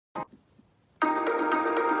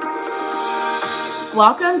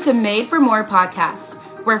Welcome to Made for More podcast,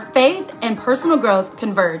 where faith and personal growth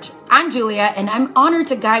converge. I'm Julia, and I'm honored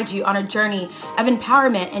to guide you on a journey of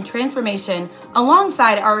empowerment and transformation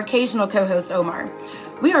alongside our occasional co-host, Omar.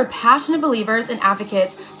 We are passionate believers and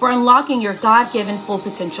advocates for unlocking your God-given full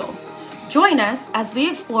potential. Join us as we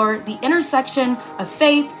explore the intersection of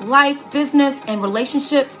faith, life, business, and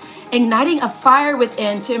relationships, igniting a fire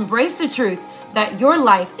within to embrace the truth that your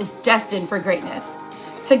life is destined for greatness.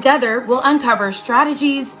 Together, we'll uncover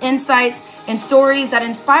strategies, insights, and stories that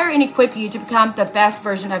inspire and equip you to become the best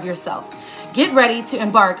version of yourself. Get ready to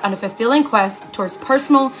embark on a fulfilling quest towards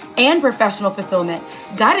personal and professional fulfillment,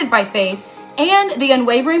 guided by faith and the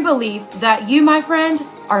unwavering belief that you, my friend,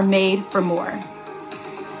 are made for more.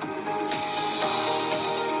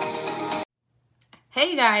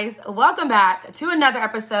 Hey guys, welcome back to another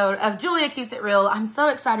episode of Julia Keeps It Real. I'm so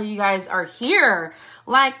excited you guys are here.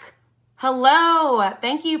 Hello.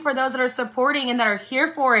 Thank you for those that are supporting and that are here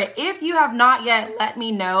for it. If you have not yet let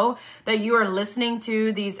me know that you are listening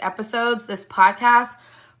to these episodes, this podcast,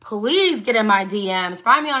 please get in my DMs.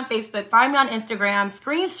 Find me on Facebook, find me on Instagram,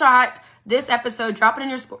 screenshot this episode, drop it in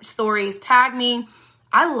your stories, tag me.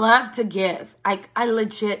 I love to give. I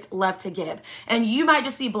legit love to give. And you might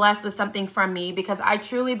just be blessed with something from me because I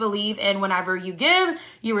truly believe in whenever you give,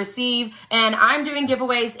 you receive. And I'm doing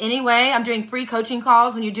giveaways anyway. I'm doing free coaching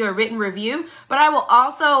calls when you do a written review. But I will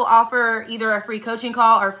also offer either a free coaching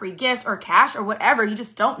call or a free gift or cash or whatever. You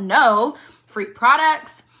just don't know. Free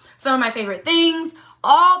products, some of my favorite things,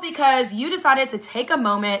 all because you decided to take a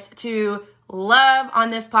moment to love on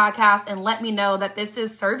this podcast and let me know that this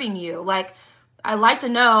is serving you. I like to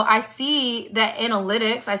know, I see the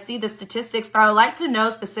analytics, I see the statistics, but I would like to know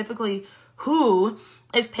specifically who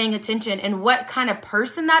is paying attention and what kind of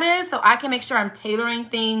person that is so I can make sure I'm tailoring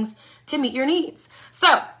things to meet your needs.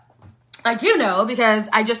 So I do know, because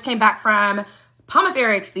I just came back from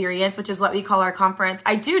Pomifera Experience, which is what we call our conference.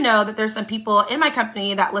 I do know that there's some people in my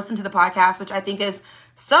company that listen to the podcast, which I think is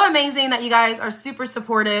so amazing that you guys are super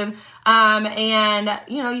supportive. And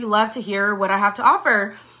you love to hear what I have to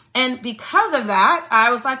offer. And because of that, I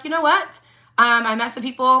was like, you know what? I met some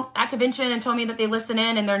people at convention and told me that they listen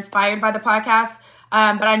in and they're inspired by the podcast.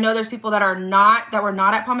 But I know there's people that were not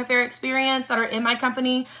at Pomifera Experience that are in my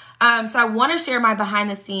company. So I want to share my behind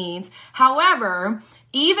the scenes. However,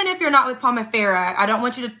 even if you're not with Pomifera, I don't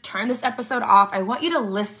want you to turn this episode off. I want you to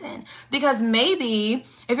listen, because maybe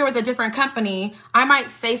if you're with a different company, I might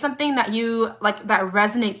say something that that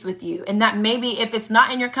resonates with you. And that maybe if it's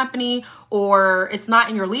not in your company or it's not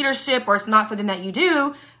in your leadership or it's not something that you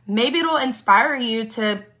do, maybe it'll inspire you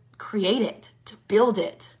to create it, to build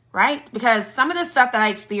it, right? Because some of the stuff that I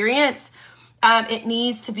experienced, it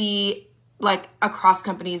needs to be across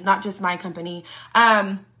companies, not just my company.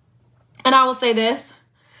 And I will say this.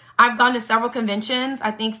 I've gone to several conventions,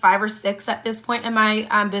 I think 5 or 6 at this point in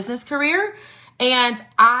my business career. And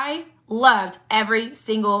I loved every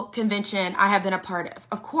single convention I have been a part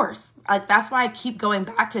of course. That's why I keep going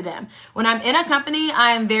back to them. When I'm in a company,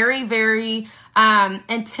 I am very, very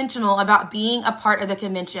intentional about being a part of the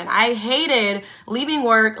convention. I hated leaving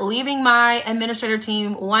work, leaving my administrator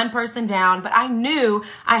team one person down, but I knew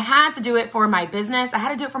I had to do it for my business. I had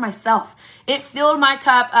to do it for myself. It filled my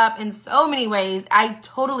cup up in so many ways. I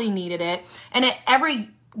totally needed it. And every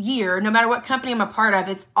year, no matter what company I'm a part of,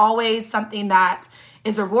 it's always something that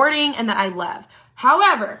is rewarding and that I love.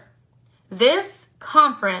 However, this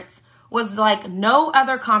conference was like no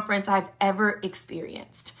other conference I've ever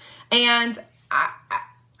experienced. And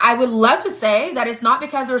I would love to say that it's not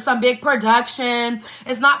because there was some big production.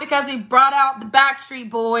 It's not because we brought out the Backstreet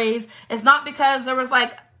Boys. It's not because there was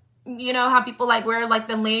how people wear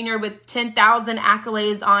the lanyard with 10,000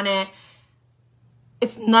 accolades on it.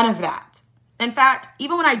 It's none of that. In fact,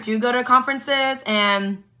 even when I do go to conferences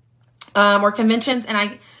and or conventions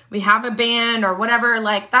and we have a band or whatever,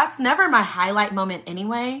 that's never my highlight moment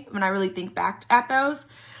anyway, when I really think back at those.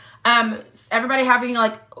 Everybody having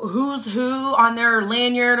who's who on their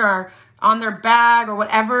lanyard or on their bag or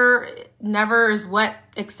whatever never is what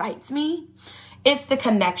excites me. It's the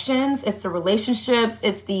connections, it's the relationships,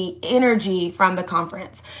 it's the energy from the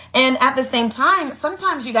conference. And at the same time,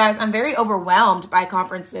 sometimes you guys, I'm very overwhelmed by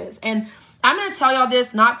conferences. And I'm going to tell y'all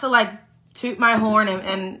this, not to toot my horn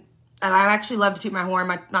and I actually love to toot my horn.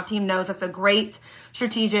 My team knows that's a great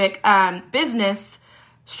strategic business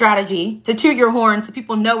strategy to toot your horn so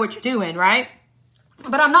people know what you're doing, right?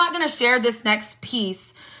 But I'm not going to share this next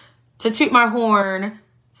piece to toot my horn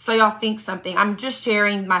so y'all think something. I'm just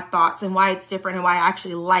sharing my thoughts and why it's different and why I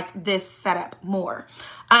actually like this setup more.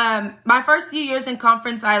 My first few years in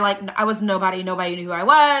conference, I was nobody. Nobody knew who I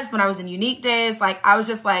was. When I was in Unique Days, I was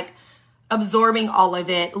just absorbing all of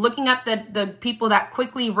it, looking at the people that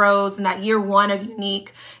quickly rose in that year 1 of Younique,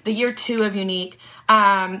 the year 2 of Younique.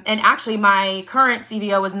 And actually my current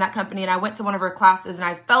CVO was in that company, and I went to one of her classes and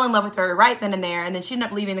I fell in love with her right then and there. And then she ended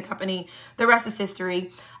up leaving the company. The rest is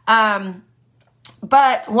history.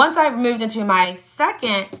 But once I moved into my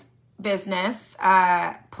second business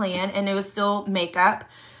plan, and it was still makeup,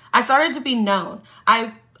 I started to be known.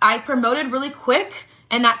 I promoted really quick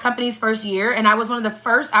in that company's first year, and I was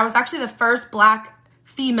actually the first Black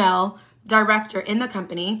female director in the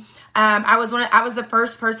company. I was the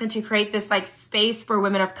first person to create this like space for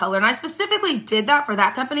women of color. And I specifically did that for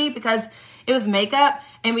that company because it was makeup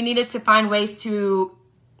and we needed to find ways to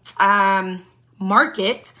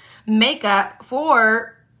market makeup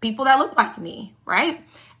for people that look like me, right?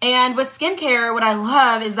 And with skincare, what I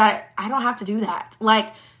love is that I don't have to do that.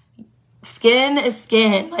 Like, skin is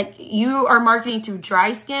skin. Like, you are marketing to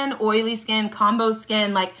dry skin, oily skin, combo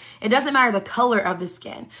skin. Like, it doesn't matter the color of the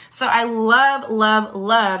skin. So I love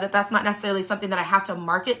that that's not necessarily something that I have to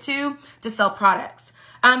market to sell products.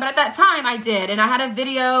 But at that time I did. And I had a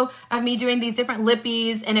video of me doing these different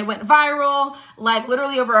lippies, and it went viral, like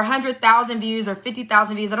literally over 100,000 views or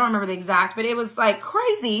 50,000 views. I don't remember the exact, but it was like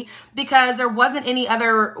crazy because there wasn't any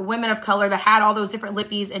other women of color that had all those different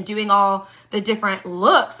lippies and doing all the different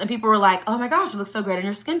looks. And people were like, oh my gosh, it looks so great in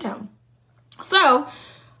your skin tone. So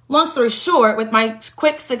long story short, with my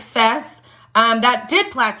quick success, that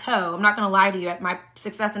did plateau. I'm not going to lie to you. My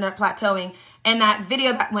success ended up plateauing. And that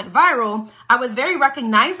video that went viral, I was very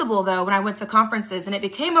recognizable though when I went to conferences, and it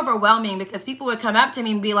became overwhelming because people would come up to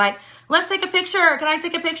me and be like, let's take a picture. Can I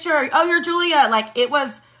take a picture? Oh, you're Julia. Like, it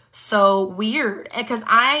was so weird. Because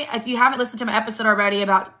if you haven't listened to my episode already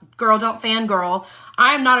about girl, don't fangirl,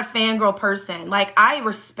 I am not a fangirl person. Like, I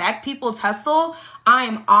respect people's hustle. I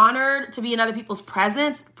am honored to be in other people's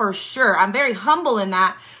presence for sure. I'm very humble in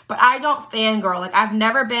that, but I don't fangirl. Like, I've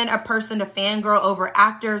never been a person to fangirl over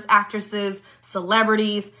actors, actresses,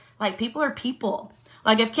 celebrities. Like, people are people.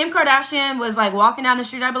 Like, if Kim Kardashian was like walking down the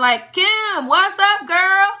street, I'd be like, Kim, what's up,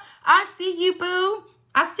 girl? I see you, boo.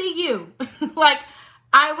 I see you. Like,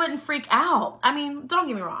 I wouldn't freak out. I mean, don't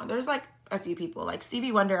get me wrong. There's like a few people like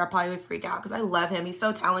Stevie Wonder, I probably would freak out because I love him. He's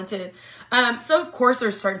so talented. So of course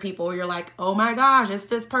there's certain people where you're like, oh my gosh, it's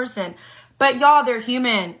this person. But y'all, they're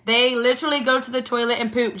human. They literally go to the toilet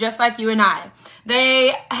and poop just like you and I.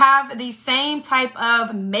 They have the same type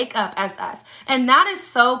of makeup as us. And that is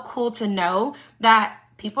so cool to know that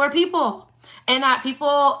people are people, and that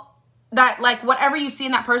people that like whatever you see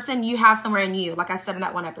in that person, you have somewhere in you, like I said in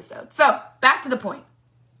that one episode. So back to the point.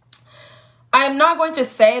 I am not going to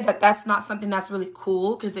say that that's not something that's really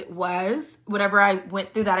cool, because it was. Whenever I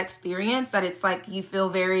went through that experience, that it's like you feel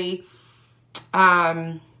very,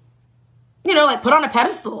 like put on a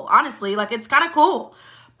pedestal, honestly. Like, it's kind of cool.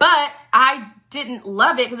 But I didn't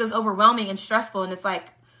love it because it was overwhelming and stressful. And it's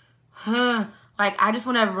like, like, I just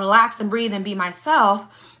want to relax and breathe and be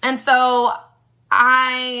myself. And so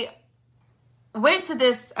I went to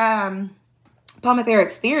this Pomifera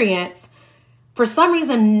experience for some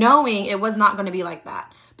reason, knowing it was not going to be like that,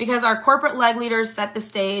 because our corporate leg leaders set the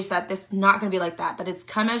stage that this is not going to be like that it's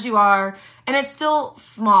come as you are, and it's still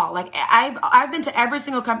small. Like, I've been to every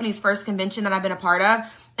single company's first convention that I've been a part of,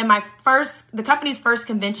 and the company's first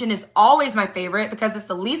convention is always my favorite because it's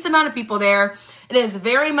the least amount of people there. It is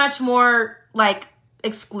very much more like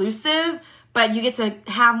exclusive, but you get to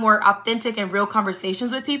have more authentic and real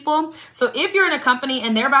conversations with people. So if you're in a company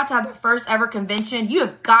and they're about to have their first ever convention, you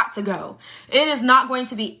have got to go. It is not going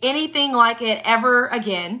to be anything like it ever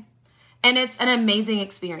again. And it's an amazing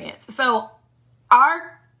experience. So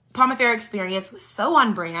our Pomifera experience was so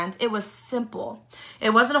on brand. It was simple. It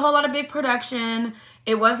wasn't a whole lot of big production.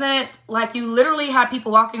 It wasn't like you literally had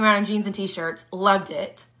people walking around in jeans and t-shirts. Loved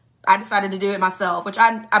it. I decided to do it myself, which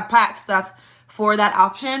I packed stuff for that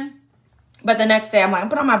option. But the next day, I'm like, I'm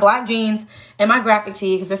putting on my black jeans and my graphic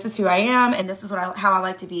tee because this is who I am and this is how I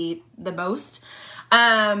like to be the most.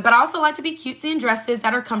 But I also like to be cutesy in dresses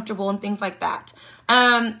that are comfortable and things like that.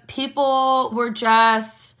 People were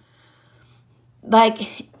just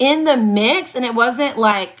like in the mix, and it wasn't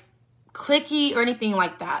like cliquey or anything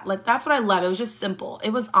like that. Like, that's what I love. It was just simple. It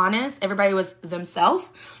was honest. Everybody was themselves.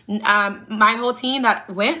 My whole team that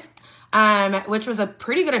went, which was a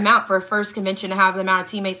pretty good amount for a first convention to have the amount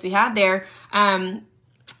of teammates we had there.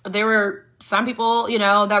 There were some people,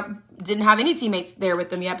 that didn't have any teammates there with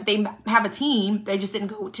them yet, but they have a team. They just didn't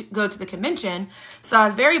go to the convention. So I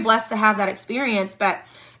was very blessed to have that experience, but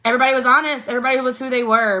everybody was honest. Everybody was who they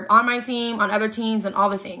were on my team, on other teams, and all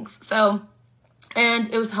the things. So, and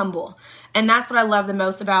it was humble. And that's what I love the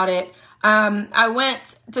most about it. I went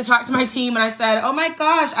to talk to my team and I said, oh my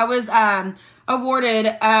gosh, I was awarded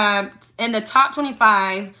in the top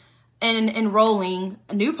 25 in enrolling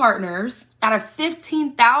new partners out of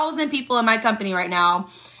 15,000 people in my company right now.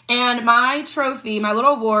 And my trophy, my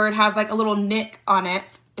little award, has like a little nick on it.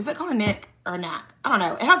 Is it called a nick or a knack? I don't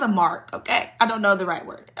know. It has a mark, okay? I don't know the right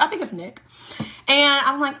word. I think it's nick. And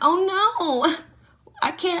I'm like, oh no,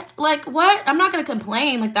 I can't, like, what? I'm not going to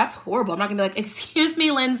complain. Like, that's horrible. I'm not going to be like, excuse me,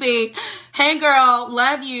 Lindsay. Hey, girl,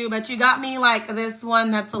 love you, but you got me like this one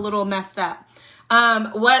that's a little messed up.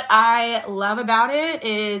 What I love about it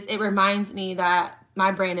is it reminds me that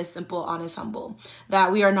my brand is simple, honest, humble,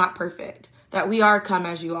 that we are not perfect, that we are come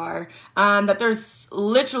as you are, that there's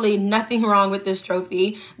literally nothing wrong with this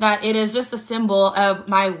trophy, that it is just a symbol of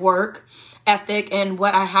my work ethic and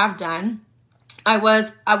what I have done. I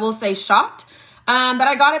will say shocked that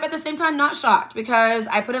I got it, but at the same time, not shocked because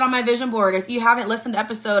I put it on my vision board. If you haven't listened to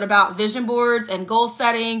episode about vision boards and goal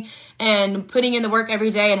setting and putting in the work every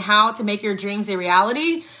day and how to make your dreams a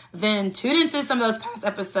reality, then tune into some of those past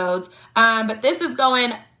episodes. But this is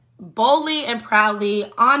going boldly and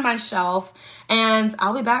proudly on my shelf, and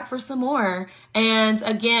I'll be back for some more. And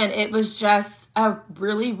again, it was just a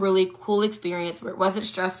really, really cool experience where it wasn't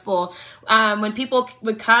stressful. When people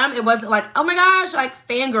would come, it wasn't like, oh my gosh, like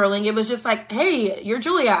fangirling. It was just like, hey, you're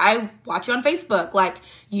Julia. I watch you on Facebook. Like,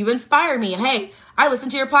 you inspire me. Hey, I listen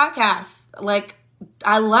to your podcast. Like,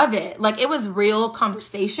 I love it. Like, it was real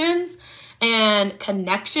conversations and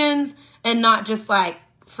connections and not just like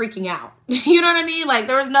freaking out. You know what I mean? Like,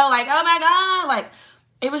 there was no like, oh my God, like,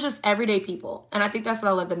 it was just everyday people. And I think that's what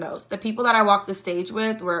I love the most. The people that I walked the stage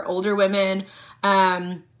with were older women,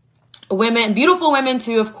 beautiful women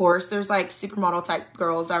too, of course. There's like supermodel type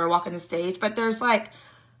girls that are walking the stage, but there's like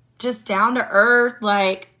just down to earth,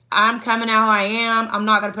 like, I'm coming out how I am. I'm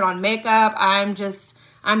not going to put on makeup.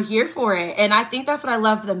 I'm here for it. And I think that's what I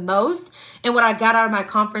love the most. And what I got out of my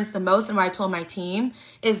conference the most and what I told my team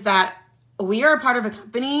is that we are a part of a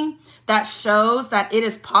company that shows that it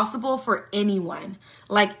is possible for anyone.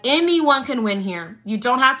 Like, anyone can win here. You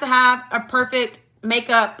don't have to have a perfect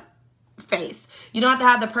makeup face. You don't have to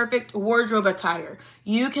have the perfect wardrobe attire.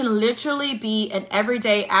 You can literally be an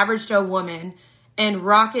everyday average Joe woman and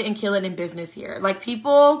rock it and kill it in business here. Like,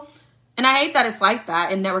 people, and I hate that it's like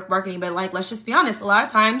that in network marketing, but like, let's just be honest. A lot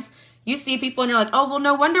of times you see people and you're like, oh, well,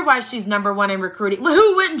 no wonder why she's number one in recruiting.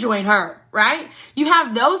 Who wouldn't join her, right? You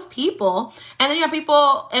have those people. And then you have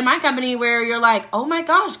people in my company where you're like, oh my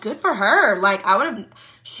gosh, good for her. Like,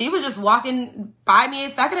 she was just walking by me a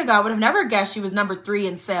second ago. I would have never guessed she was number 3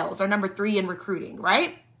 in sales or number 3 in recruiting,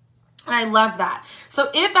 right? And I love that. So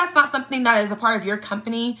if that's not something that is a part of your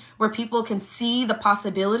company where people can see the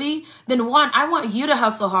possibility, then one, I want you to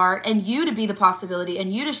hustle hard and you to be the possibility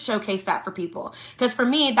and you to showcase that for people. Because for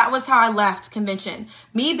me, that was how I left convention.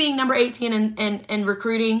 Me being number 18 in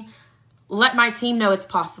recruiting, let my team know it's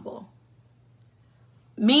possible.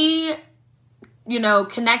 Me,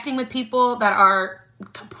 connecting with people that are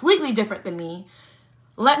completely different than me,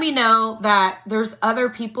 let me know that there's other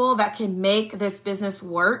people that can make this business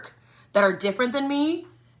work that are different than me,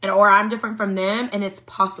 or I'm different from them, and it's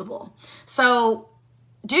possible. So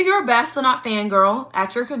do your best to not fangirl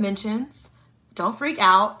at your conventions. Don't freak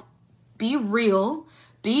out. Be real.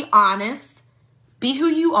 Be honest. Be who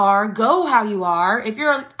you are. Go how you are.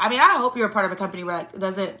 I hope you're a part of a company where it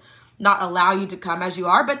doesn't not allow you to come as you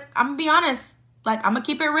are, but I'm gonna be honest. Like, I'm gonna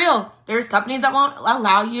keep it real. There's companies that won't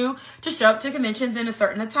allow you to show up to conventions in a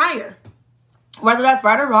certain attire. Whether that's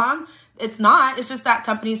right or wrong, it's not. It's just that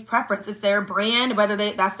company's preference. It's their brand, whether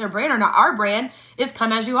that's their brand or not. Our brand is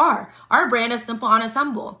come as you are. Our brand is simple, honest,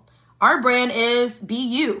 humble. Our brand is be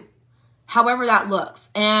you, however that looks.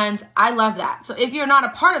 And I love that. So if you're not a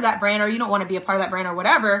part of that brand or you don't want to be a part of that brand or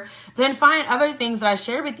whatever, then find other things that I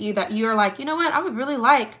shared with you that you're like, you know what? I would really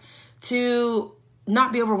like to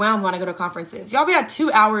not be overwhelmed when I go to conferences. Y'all, we had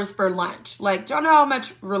 2 hours for lunch. Like, do y'all know how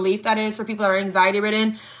much relief that is for people that are anxiety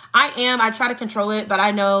ridden? I try to control it, but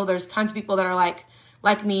I know there's tons of people that are like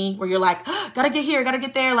me, where you're like, oh, gotta get here, gotta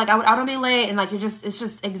get there. Like, I don't be late. And like, it's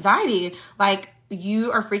just anxiety. Like,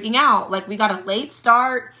 you are freaking out. Like, we got a late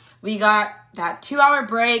start. We got that 2-hour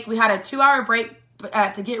break. We had a 2-hour break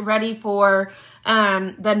to get ready for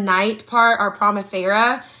the night part, our prom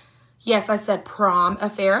affair. Yes, I said prom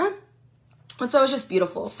affair. And so it's just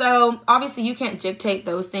beautiful. So obviously you can't dictate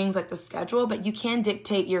those things like the schedule, but you can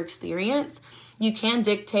dictate your experience. You can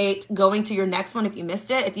dictate going to your next one if you missed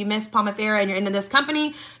it. If you missed Palmafera and you're into this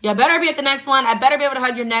company, you better be at the next one. I better be able to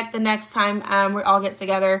hug your neck the next time we all get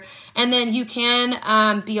together. And then you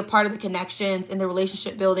can be a part of the connections and the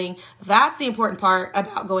relationship building. That's the important part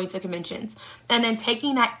about going to conventions. And then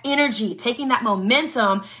taking that energy, taking that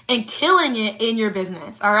momentum and killing it in your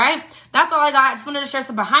business. All right. That's all I got. I just wanted to share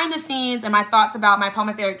some behind the scenes and my thoughts about my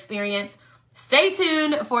Palmafera experience. Stay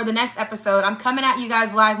tuned for the next episode. I'm coming at you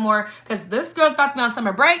guys live more because this girl's about to be on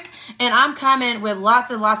summer break and I'm coming with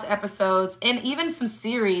lots of episodes and even some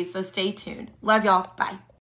series. So stay tuned. Love y'all. Bye.